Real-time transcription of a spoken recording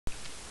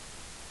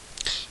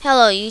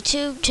Hello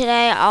YouTube,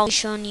 today I'll be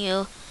showing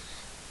you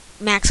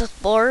Max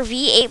Explorer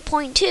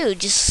V8.2.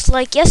 Just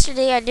like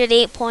yesterday I did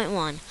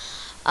 8.1.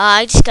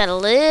 I just got a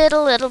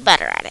little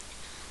better at it.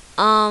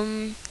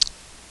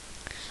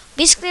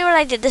 Basically what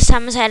I did this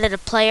time is I added a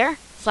player,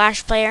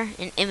 flash player,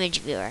 and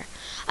image viewer.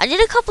 I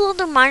did a couple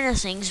other minor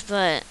things,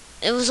 but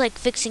it was like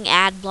fixing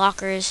ad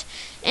blockers,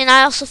 and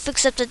I also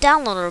fixed up the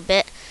downloader a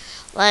bit.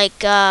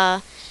 Like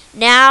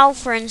now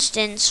for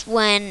instance,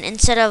 when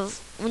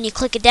you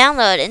click a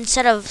download,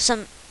 instead of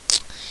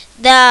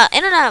the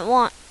internet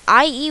one,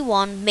 IE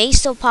one may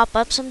still pop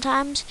up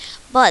sometimes,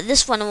 but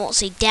this one it won't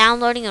say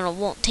downloading and it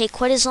won't take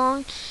quite as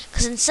long.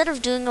 Because instead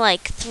of doing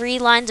like 3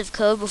 lines of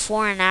code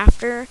before and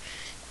after,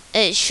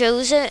 it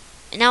shows it.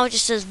 And now it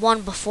just says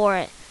one before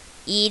it.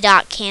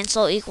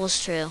 E.cancel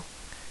equals true.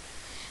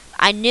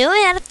 I knew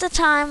it at the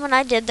time when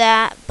I did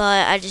that,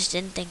 but I just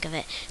didn't think of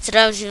it. So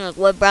I was doing like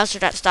web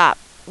browser.stop,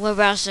 web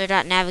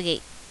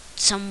browser.navigate,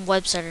 some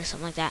website or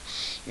something like that.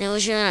 And it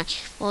was really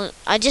nice. Well,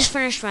 I just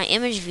finished my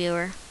image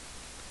viewer.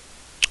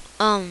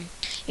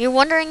 You're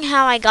wondering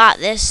how I got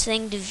this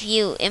thing to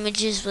view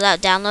images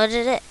without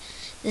downloading it?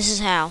 This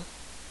is how.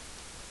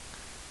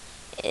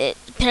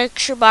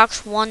 Picture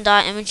box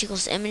 1.image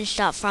equals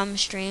image.from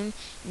stream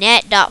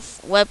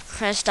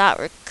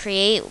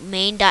net.webcrest.create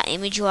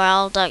main.image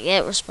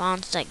url.get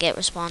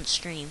response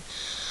stream.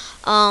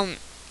 I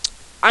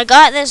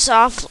got this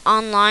off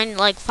online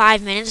like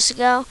 5 minutes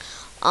ago.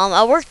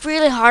 I worked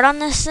really hard on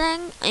this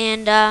thing,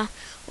 and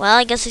well,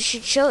 I guess I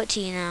should show it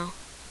to you now.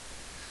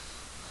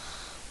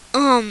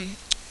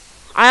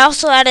 I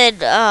also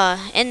added,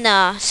 in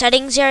the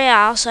settings area,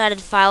 I also added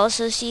file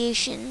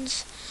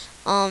associations.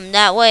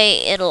 That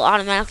way it'll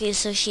automatically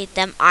associate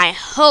them, I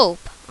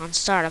hope, on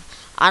startup.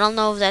 I don't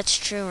know if that's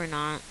true or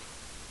not.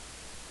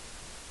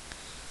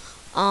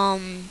 Well,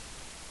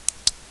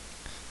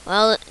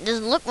 it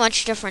doesn't look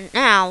much different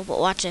now, but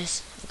watch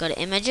this. If I go to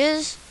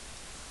images,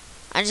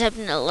 I just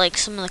happen to like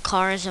some of the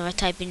cars if I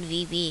type in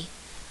VB.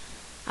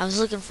 I was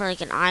looking for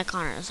like an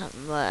icon or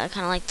something, but I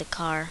kind of like the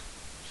car.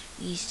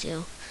 These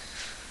two.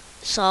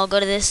 So I'll go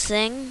to this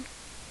thing.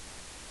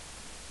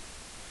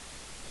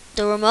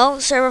 The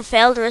remote server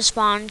failed to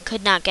respond,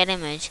 could not get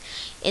image.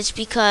 It's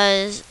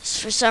because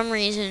for some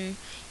reason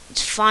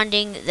it's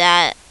finding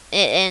that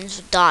it ends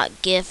with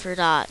 .gif or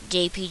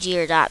 .jpg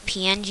or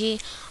 .png.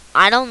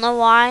 I don't know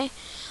why.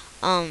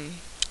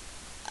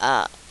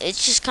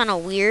 It's just kind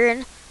of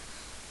weird.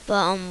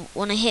 But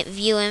when I hit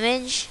view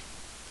image,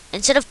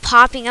 instead of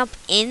popping up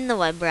in the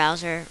web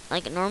browser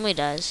like it normally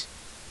does,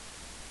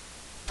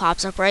 it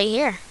pops up right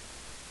here.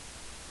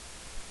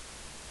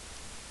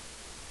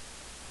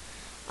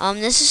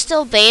 This is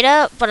still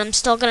beta, but I'm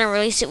still gonna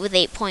release it with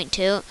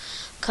 8.2,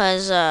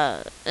 cause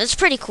it's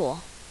pretty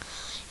cool.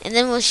 And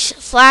then with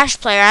Flash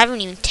Player, I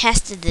haven't even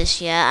tested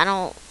this yet. I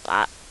don't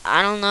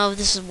know if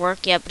this will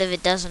work yet, but if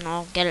it doesn't,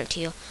 I'll get it to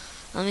you.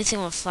 Let me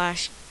think of a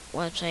Flash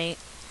website.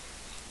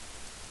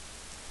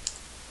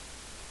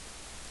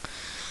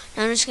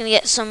 Now I'm just gonna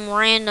get some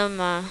random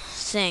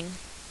thing.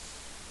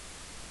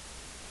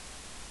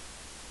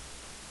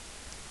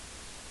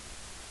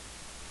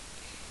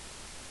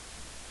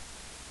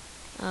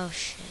 Oh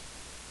shit.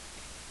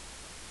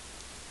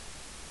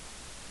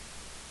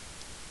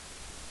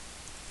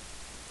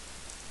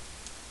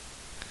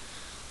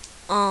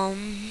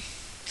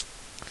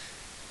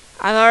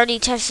 I've already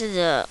tested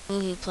the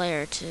movie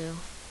player too.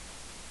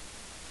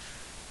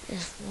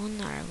 There's one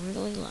that I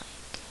really like.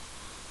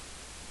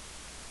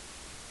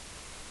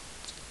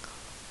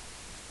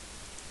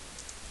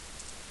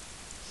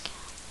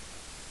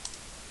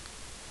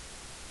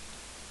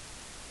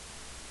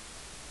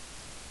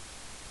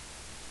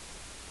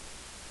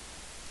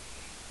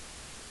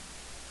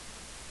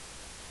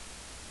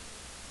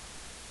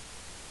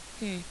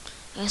 I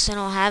guess I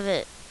don't have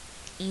it.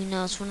 You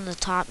know, it's one of the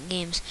top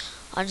games.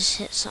 I'll just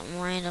hit something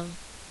random.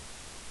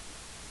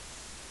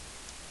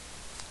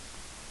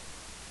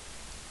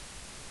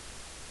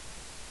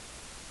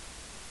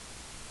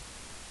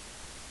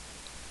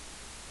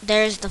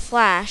 There's the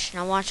Flash.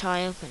 Now watch how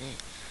I open it.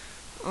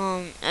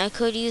 I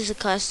could use the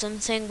custom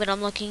thing, but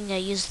I'm looking to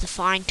use the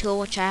find tool,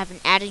 which I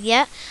haven't added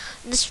yet.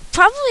 And this is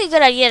probably a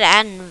good idea to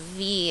add in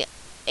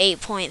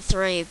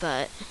V8.3,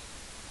 but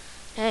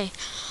hey.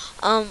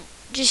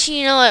 Just so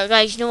you know,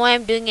 guys, you know why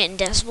I'm doing it in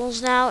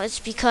decibels now? It's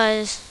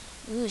because,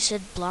 ooh, it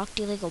said blocked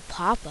illegal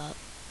pop-up.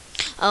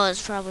 Oh,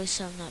 it's probably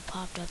something that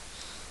popped up.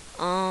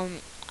 The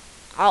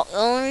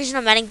only reason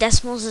I'm adding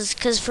decimals is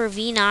because for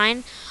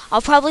V9,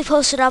 I'll probably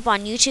post it up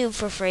on YouTube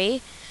for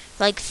free,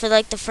 like for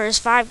like the first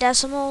 5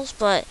 decimals.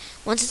 But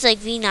once it's like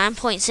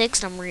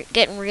V9.6, and I'm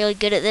getting really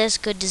good at this,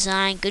 good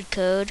design, good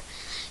code,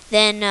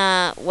 then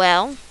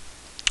well,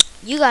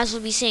 you guys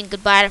will be saying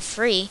goodbye to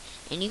free,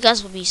 and you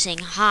guys will be saying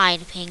hi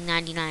to paying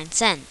 99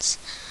 cents.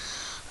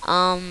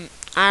 I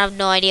have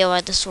no idea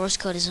why the source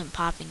code isn't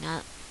popping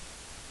up.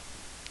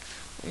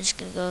 I'm just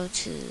gonna go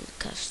to the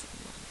custom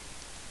one.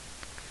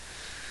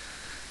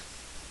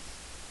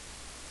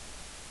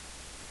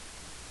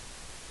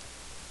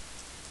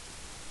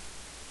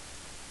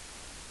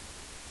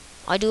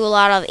 I do a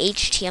lot of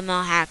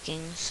HTML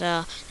hacking,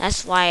 so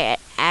that's why I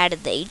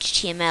added the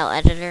HTML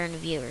editor and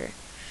viewer.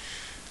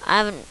 I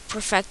haven't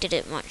perfected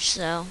it much,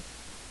 so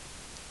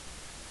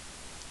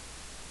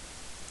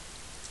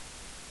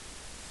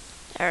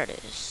there it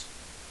is.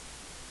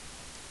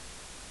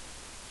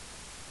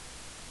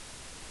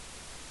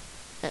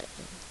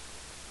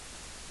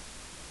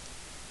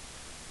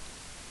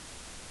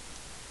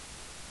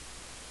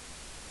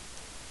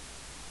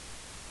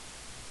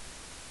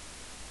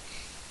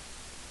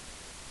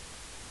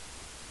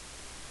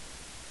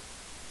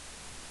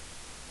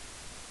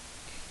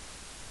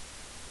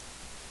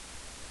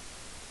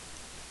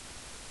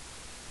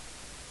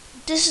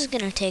 This is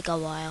gonna take a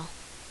while.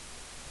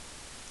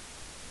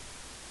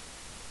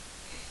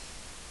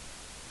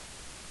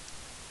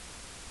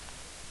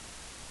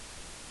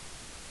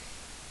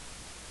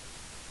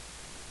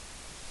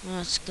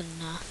 That's good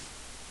enough.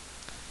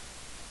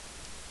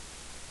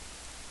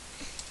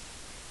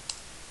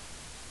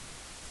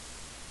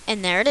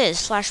 And there it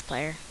is, Flash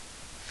Player.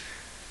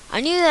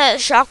 I knew that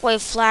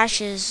shockwave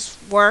flashes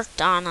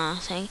worked on a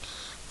thing.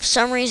 For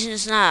some reason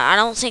it's not. I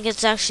don't think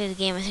it's actually the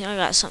game. I think I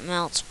got something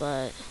else,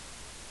 but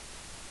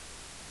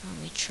let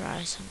me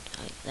try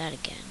something like that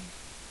again.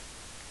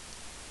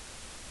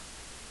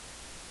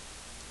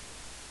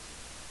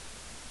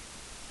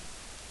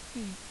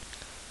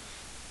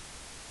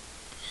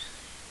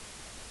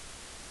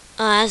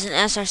 As an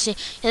SRC.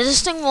 Yeah,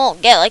 this thing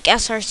won't get like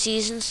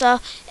SRCs and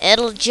stuff.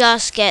 It'll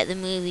just get the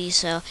movie,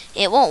 so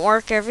it won't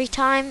work every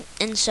time.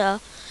 And so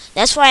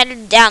that's why I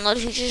did download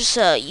features,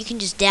 so you can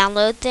just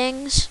download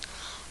things.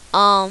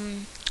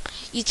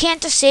 You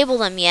can't disable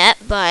them yet,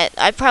 but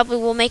I probably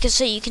will make it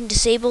so you can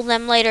disable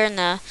them later in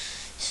the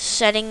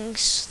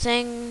settings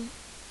thing.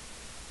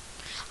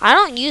 I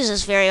don't use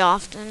this very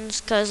often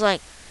because,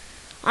 like,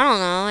 I don't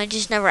know, I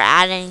just never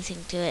add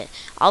anything to it.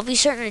 I'll be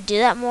certain to do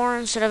that more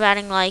instead of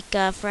adding, like,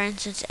 for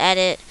instance,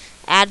 edit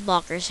ad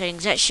blocker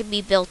settings. That should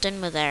be built in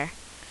with their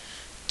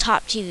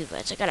top TV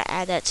buds. I gotta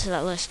add that to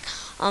that list.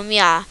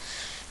 Yeah.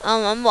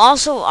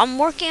 I'm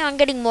working on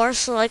getting more,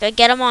 so like I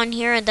get them on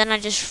here and then I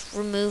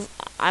remove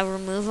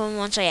them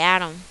once I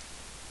add them.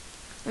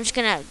 I'm just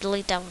gonna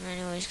delete that one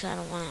anyways because I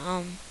don't want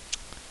to.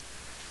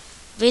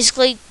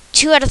 Basically,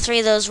 2 out of 3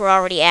 of those were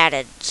already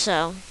added.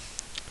 So,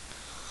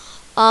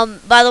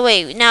 by the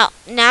way, now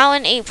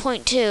in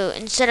 8.2,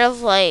 instead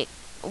of like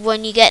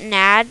when you get an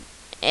ad,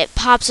 it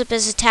pops up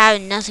as a tab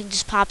and nothing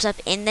just pops up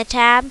in the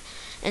tab.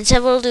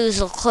 Instead, what it'll do is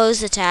it'll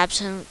close the tab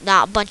so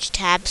not a bunch of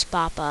tabs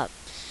pop up.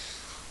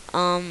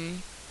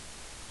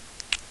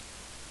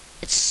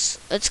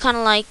 It's kind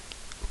of like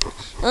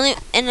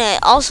and it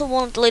also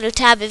won't delete a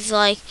tab if,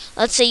 like,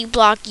 let's say you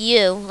block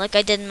you, like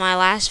I did in my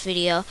last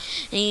video,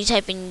 and you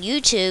type in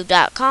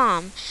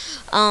youtube.com.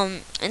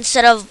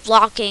 Instead of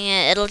blocking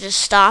it, it'll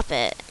just stop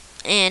it.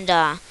 And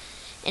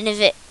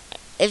if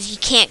you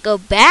can't go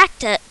back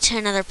to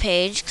another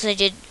page, because I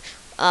did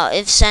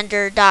if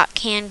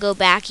sender.can go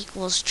back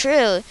equals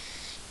true,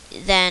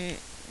 then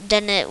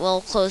it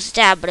will close the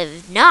tab. But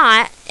if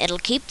not, it'll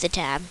keep the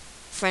tab.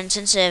 For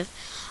instance, if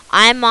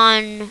I'm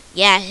on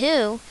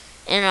Yahoo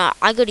and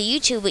I go to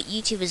YouTube, but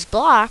YouTube is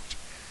blocked,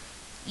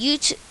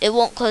 it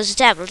won't close the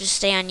tab. It'll just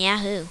stay on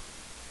Yahoo.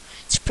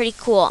 It's pretty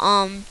cool.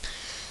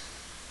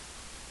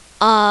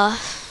 Oh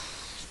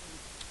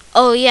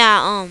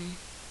yeah.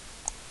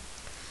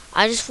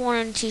 I just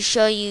wanted to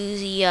show you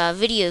the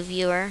video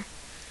viewer.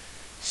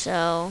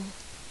 So.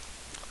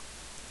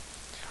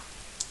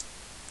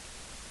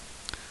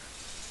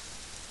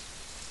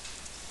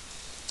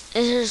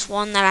 This is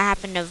one that I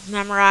happen to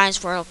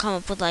memorize where it'll come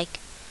up with like,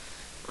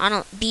 I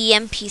don't,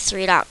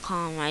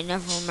 bmp3.com. I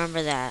never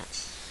remember that.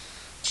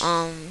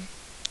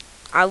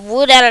 I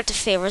would add it to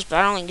favorites, but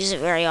I don't use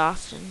it very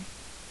often.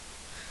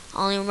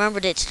 I only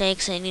remembered it today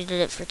because I needed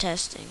it for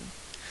testing.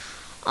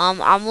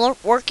 I'm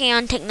working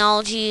on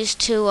technologies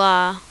to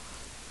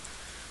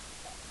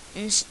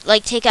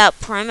like take out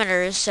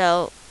parameters,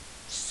 so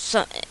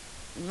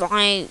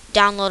my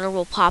downloader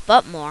will pop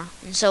up more,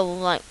 and so will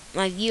like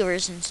my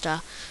viewers and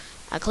stuff.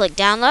 I click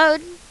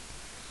download,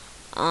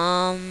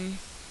 and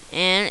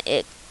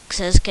it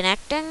says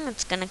connecting.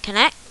 It's gonna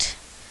connect,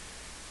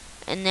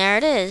 and there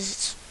it is.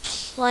 It's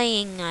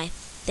playing, I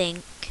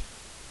think.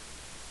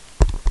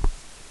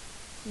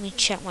 Let me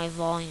check my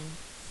volume.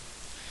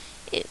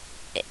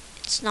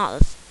 It's not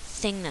the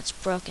thing that's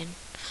broken.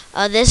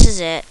 This is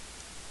it.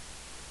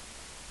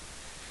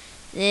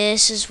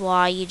 This is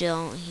why you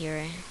don't hear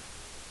it.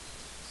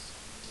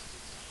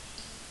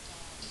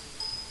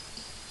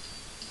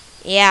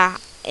 Yeah,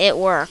 it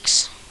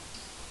works.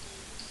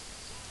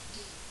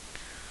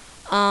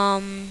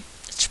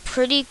 It's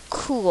pretty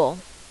cool.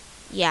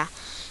 Yeah.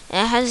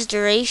 It has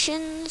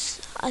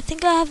durations. I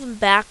think I have them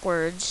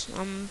backwards.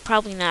 I'm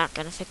probably not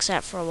gonna fix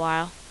that for a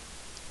while.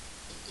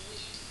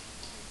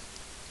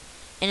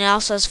 And it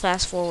also has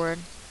fast forward.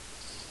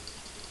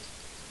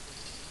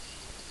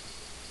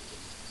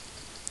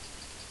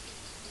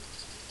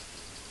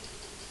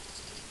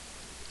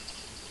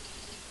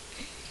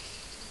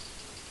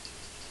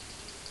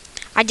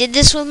 I did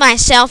this with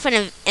myself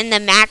in the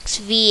Max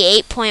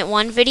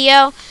V8.1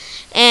 video,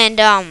 and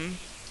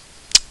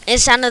it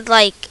sounded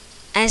like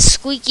a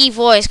squeaky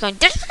voice going.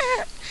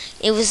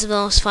 It was the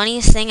most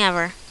funniest thing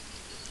ever.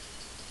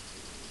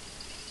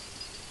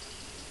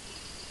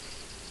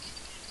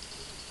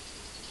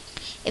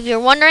 If you're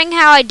wondering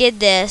how I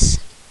did this,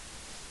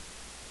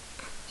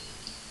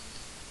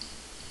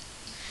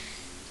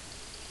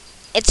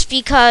 it's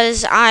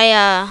because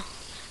I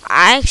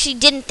actually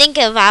didn't think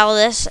of all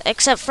this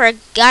except for a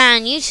guy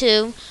on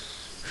YouTube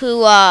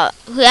who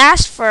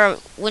asked for a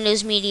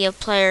Windows Media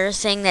Player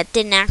thing that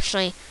didn't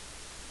actually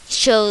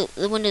show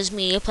the Windows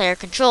Media Player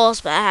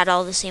controls, but I had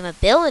all the same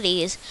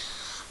abilities.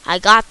 I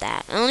got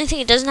that. The only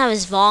thing it doesn't have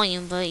is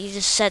volume, but you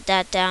just set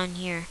that down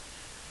here.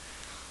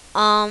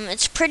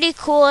 It's pretty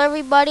cool,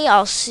 everybody.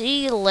 I'll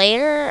see you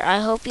later. I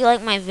hope you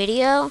like my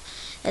video.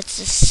 It's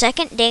the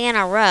second day in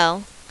a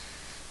row.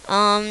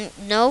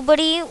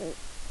 Nobody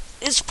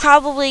is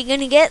probably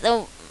gonna get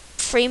the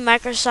free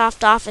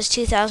Microsoft Office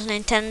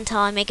 2010 until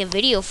I make a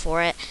video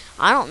for it.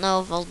 I don't know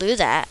if I'll do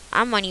that.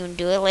 I might even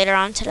do it later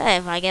on today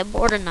if I get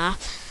bored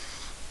enough.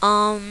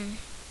 I'll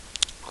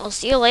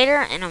see you later,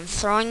 and I'm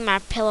throwing my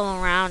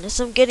pillow around as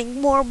I'm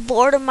getting more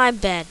bored in my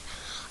bed.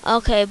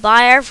 Okay,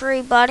 bye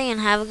everybody,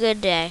 and have a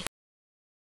good day.